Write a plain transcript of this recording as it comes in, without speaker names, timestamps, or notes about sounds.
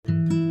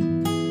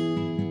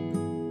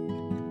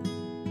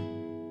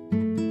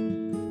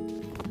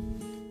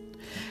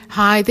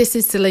Hi, this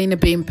is Selena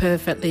being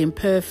perfectly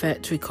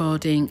imperfect,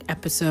 recording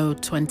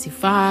episode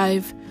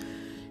 25.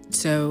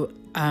 So,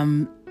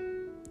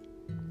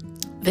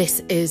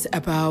 this is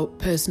about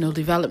personal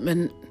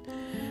development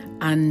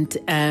and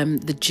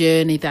the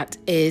journey that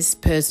is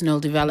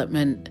personal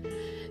development.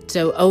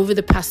 So over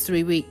the past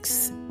 3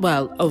 weeks,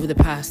 over the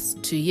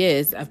past 2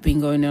 years, I've been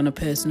going on a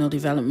personal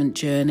development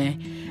journey,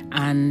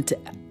 and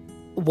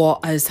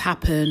what has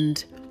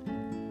happened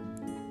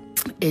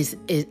is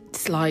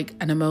it's like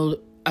an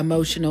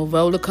emotional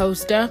roller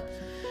coaster.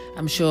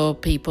 I'm sure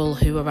people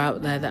who are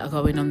out there that are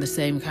going on the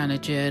same kind of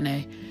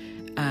journey,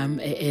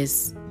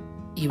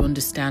 you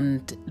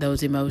understand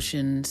those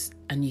emotions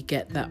and you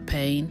get that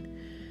pain.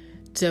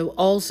 So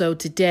also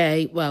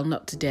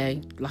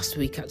last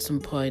week at some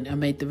point, I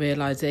made the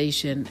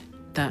realization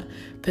that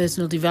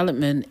personal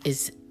development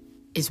is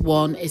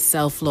one, is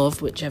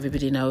self-love, which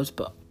everybody knows,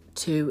 but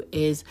two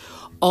is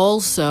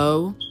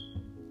also,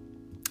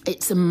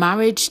 it's a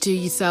marriage to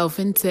yourself,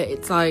 isn't it?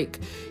 It's like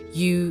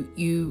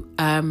you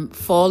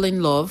fall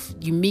in love,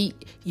 you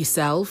meet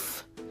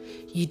yourself,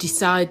 you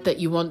decide that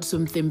you want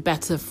something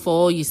better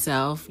for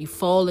yourself, you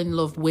fall in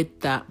love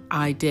with that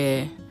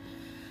idea,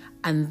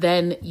 and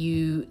then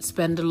you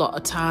spend a lot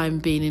of time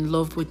being in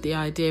love with the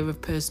idea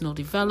of personal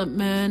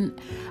development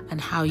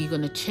and how you're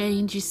going to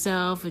change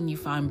yourself, and you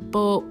find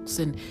books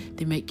and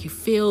they make you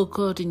feel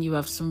good and you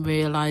have some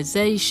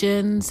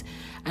realizations,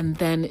 and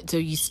then so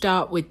you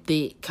start with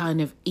the kind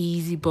of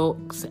easy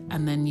books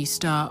and then you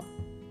start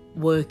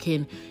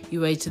working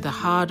your way to the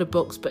harder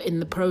books. But in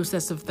the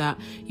process of that,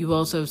 you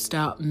also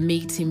start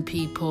meeting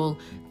people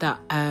that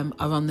are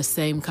on the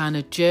same kind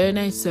of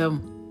journey. So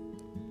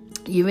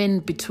you're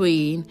in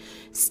between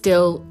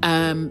still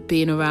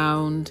being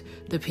around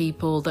the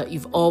people that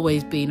you've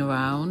always been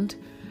around,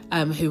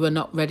 who are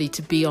not ready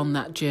to be on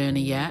that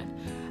journey yet,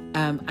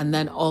 and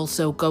then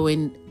also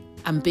going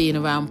and being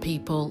around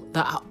people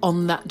that are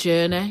on that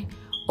journey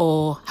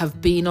or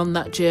have been on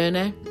that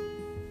journey.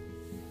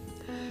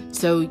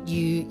 So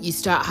you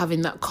start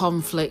having that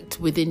conflict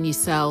within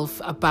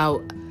yourself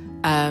about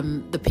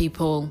the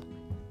people.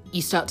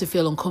 You start to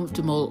feel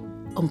uncomfortable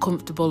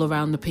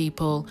around the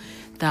people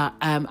that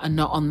are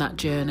not on that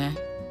journey,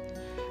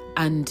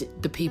 and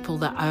the people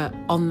that are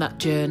on that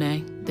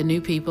journey, the new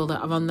people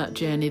that are on that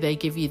journey, they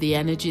give you the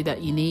energy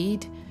that you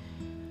need.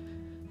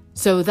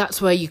 So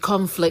that's where your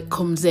conflict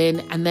comes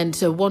in. And then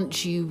so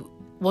once you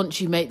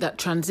make that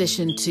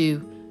transition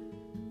to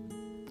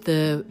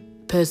the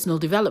personal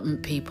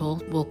development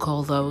people, we'll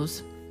call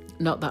those,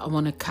 not that I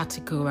want to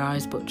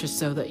categorize, but just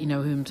so that you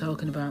know who I'm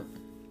talking about.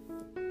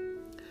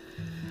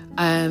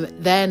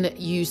 Then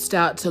you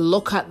start to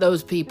look at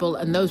those people,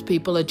 and those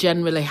people are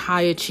generally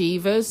high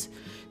achievers.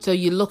 So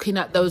you're looking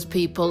at those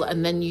people,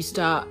 and then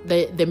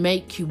they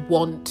make you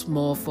want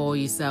more for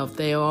yourself.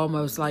 They are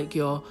almost like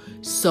your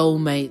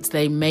soulmates.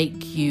 They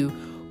make you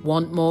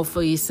want more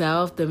for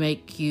yourself. They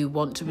make you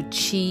want to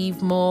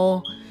achieve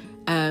more.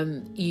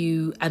 And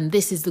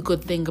this is the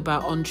good thing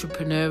about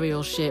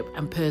entrepreneurship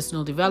and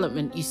personal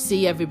development. You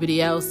see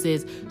everybody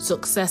else's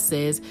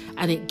successes,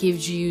 and it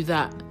gives you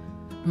that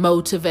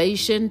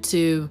motivation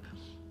to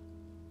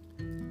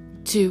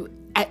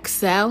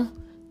excel,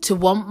 to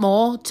want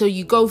more. So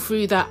you go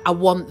through that, I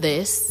want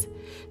this.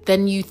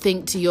 Then you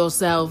think to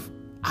yourself,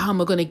 how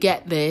am I going to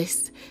get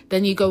this?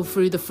 Then you go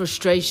through the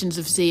frustrations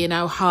of seeing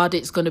how hard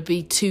it's going to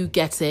be to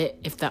get it,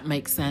 if that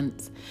makes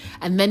sense.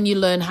 And then you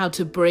learn how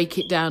to break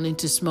it down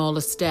into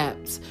smaller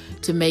steps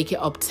to make it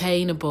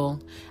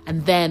obtainable.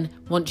 And then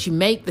once you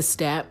make the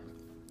step,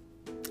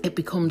 it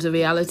becomes a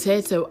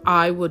reality. So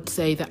I would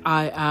say that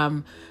I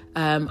am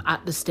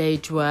at the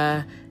stage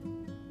where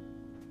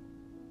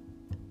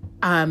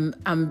I'm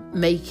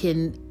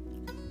breaking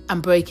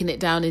it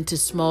down into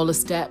smaller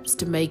steps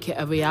to make it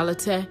a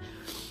reality.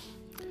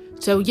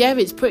 So yeah,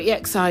 it's pretty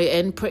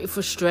exciting, pretty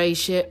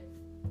frustrating,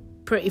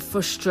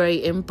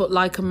 but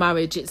like a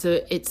marriage,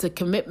 it's a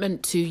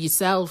commitment to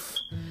yourself,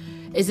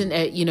 isn't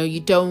it? You know, I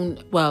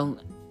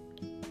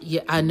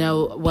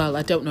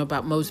don't know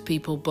about most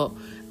people, but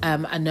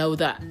I know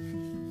that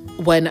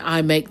when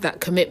I make that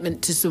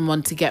commitment to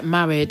someone to get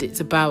married,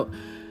 it's about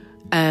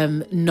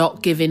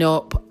not giving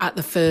up at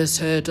the first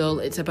hurdle.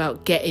 It's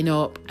about getting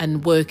up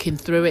and working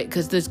through it,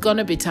 because there's going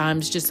to be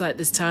times, just like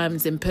there's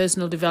times in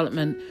personal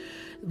development,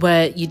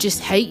 where you just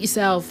hate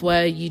yourself,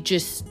 where you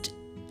just,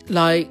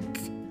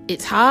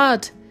 it's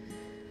hard.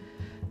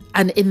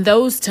 And in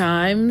those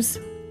times,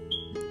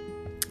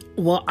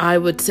 what I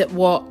would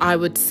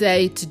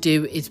say to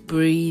do is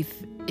breathe,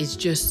 is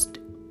just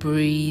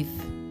breathe,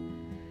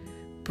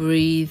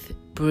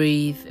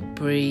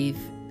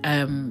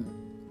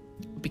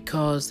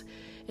 because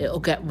it'll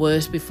get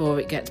worse before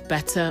it gets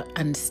better.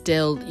 And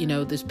still, you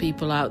know, there's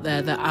people out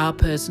there that are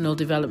personal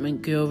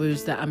development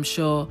gurus that I'm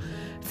sure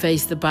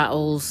face the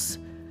battles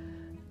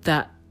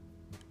that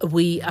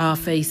we are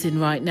facing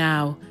right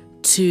now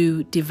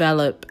to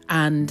develop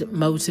and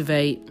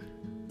motivate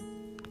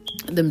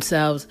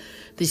themselves.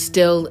 They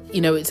still,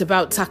 you know, it's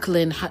about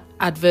tackling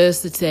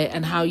adversity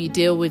and how you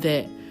deal with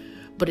it.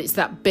 But it's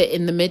that bit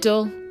in the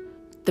middle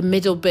the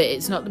middle bit.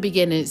 It's not the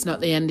beginning, it's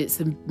not the end, it's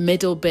the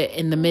middle bit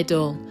in the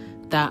middle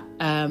that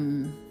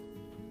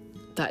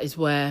that is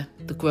where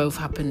the growth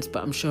happens,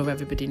 but I'm sure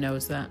everybody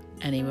knows that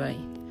anyway.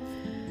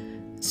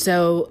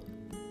 So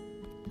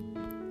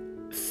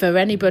for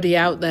anybody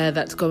out there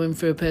that's going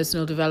through a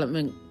personal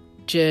development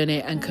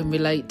journey and can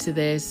relate to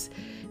this,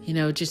 you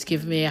know, just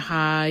give me a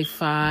high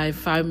five,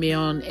 find me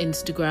on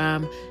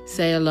Instagram,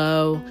 say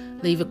hello,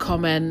 leave a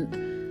comment,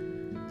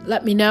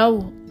 let me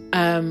know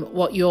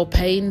what your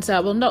pains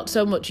are. Well, not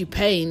so much your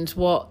pains,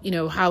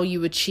 how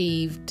you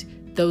achieved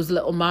those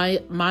little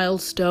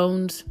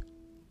milestones.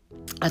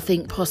 I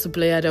think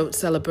possibly I don't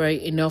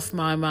celebrate enough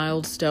my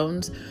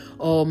milestones,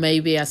 or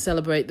maybe I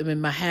celebrate them in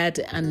my head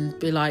and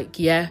be like,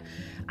 yeah,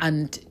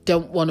 and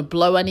don't want to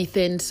blow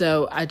anything.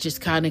 So I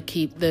just kind of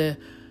keep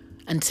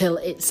until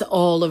it's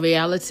all a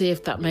reality,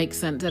 if that makes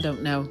sense. I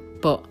don't know,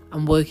 but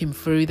I'm working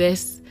through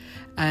this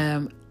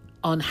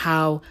on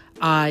how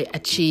I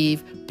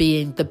achieve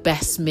being the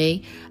best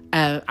me.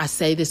 I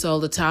say this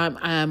all the time.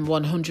 I am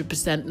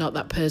 100% not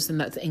that person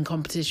that's in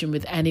competition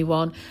with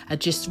anyone. I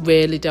just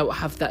really don't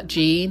have that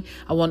gene.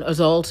 I want us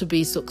all to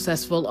be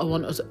successful. I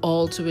want us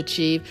all to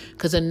achieve,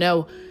 because I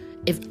know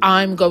if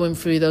I'm going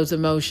through those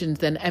emotions,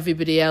 then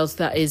everybody else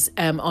that is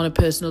on a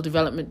personal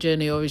development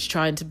journey or is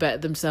trying to better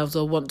themselves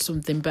or want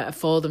something better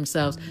for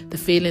themselves, they're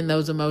feeling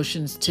those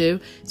emotions too.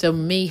 So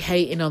me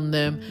hating on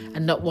them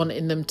and not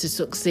wanting them to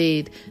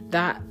succeed,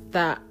 that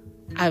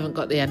I haven't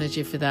got the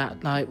energy for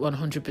that. Like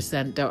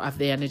 100% don't have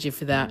the energy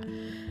for that.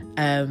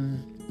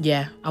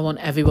 I want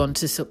everyone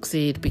to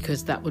succeed,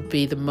 because that would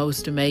be the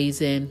most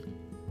amazing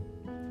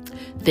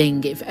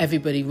thing if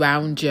everybody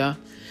around you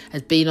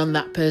has been on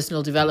that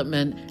personal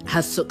development,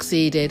 has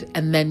succeeded,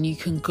 and then you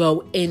can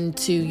go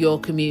into your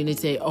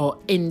community or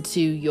into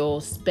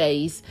your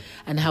space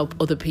and help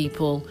other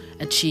people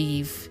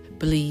achieve,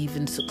 believe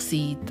and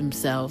succeed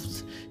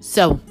themselves.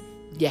 So,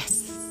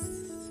 yes.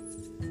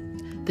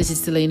 This is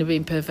Selena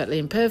being perfectly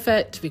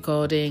imperfect,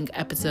 recording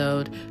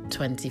episode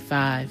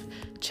 25.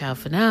 Ciao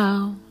for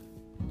now.